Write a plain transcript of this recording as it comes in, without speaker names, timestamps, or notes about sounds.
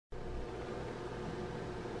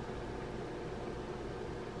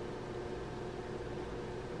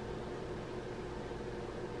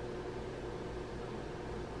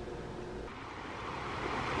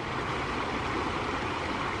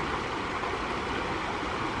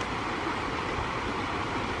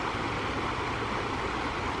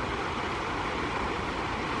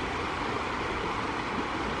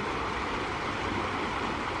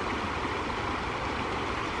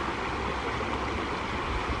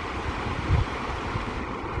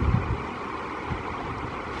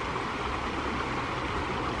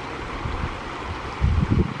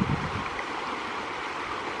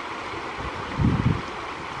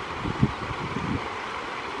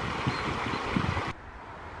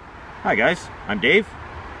Hi guys, I'm Dave.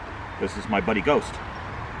 This is my buddy Ghost.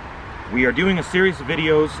 We are doing a series of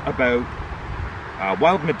videos about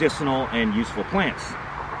wild medicinal and useful plants.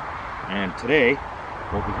 And today,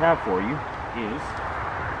 what we have for you is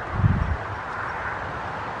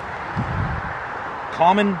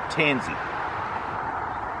common tansy.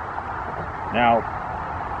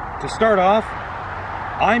 Now, to start off,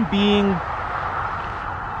 I'm being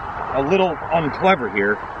a little unclever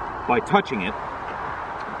here by touching it,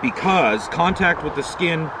 because contact with the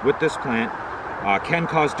skin with this plant can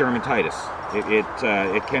cause dermatitis.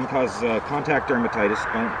 It can cause contact dermatitis.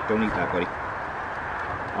 Don't eat that, buddy.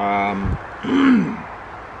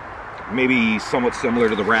 Maybe somewhat similar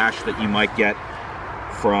to the rash that you might get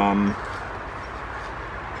from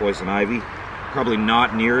poison ivy. Probably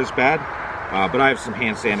not near as bad, but I have some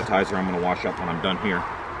hand sanitizer I'm going to wash up when I'm done here.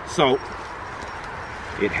 So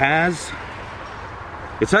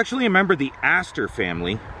it's actually a member of the aster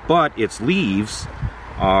family, but its leaves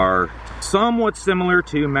are somewhat similar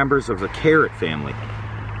to members of the carrot family.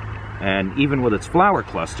 And even with its flower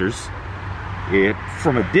clusters, it,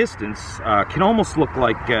 from a distance, can almost look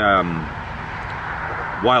like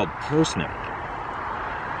wild parsnip.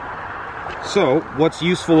 So, what's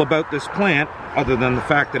useful about this plant, other than the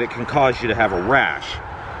fact that it can cause you to have a rash?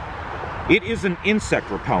 It is an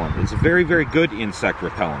insect repellent. It's a very, very good insect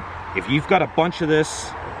repellent. If you've got a bunch of this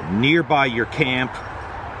nearby your camp,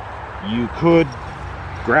 you could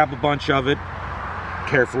grab a bunch of it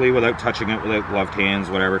carefully without touching it, without gloved hands,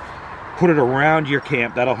 whatever. Put it around your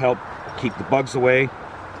camp. That'll help keep the bugs away.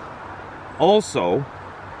 Also,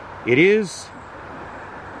 it is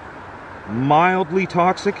mildly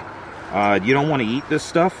toxic. You don't want to eat this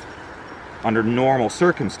stuff under normal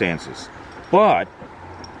circumstances. But,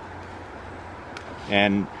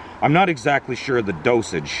 and I'm not exactly sure of the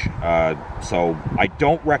dosage, so I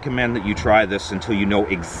don't recommend that you try this until you know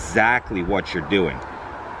exactly what you're doing.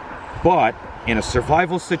 But in a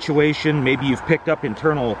survival situation, maybe you've picked up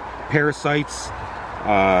internal parasites,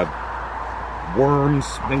 worms,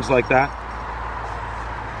 things like that.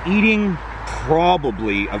 Eating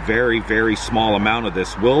probably a very, very small amount of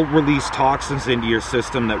this will release toxins into your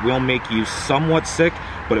system that will make you somewhat sick,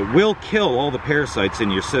 but it will kill all the parasites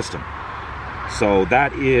in your system. So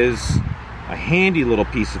that is a handy little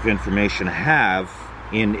piece of information to have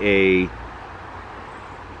in a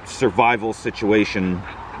survival situation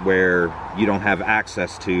where you don't have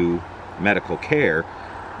access to medical care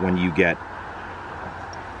when you get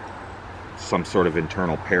some sort of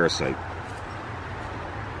internal parasite.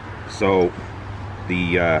 So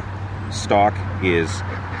the stalk is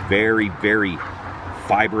very, very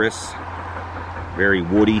fibrous, very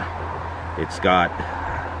woody. It's got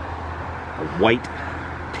a white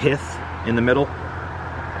pith in the middle,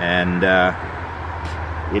 and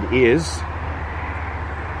it is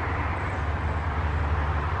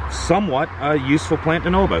somewhat a useful plant to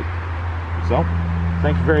know about. So,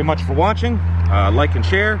 thank you very much for watching. Like and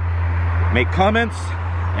share, make comments,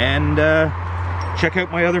 and check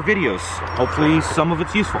out my other videos. Hopefully some of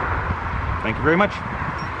it's useful. Thank you very much.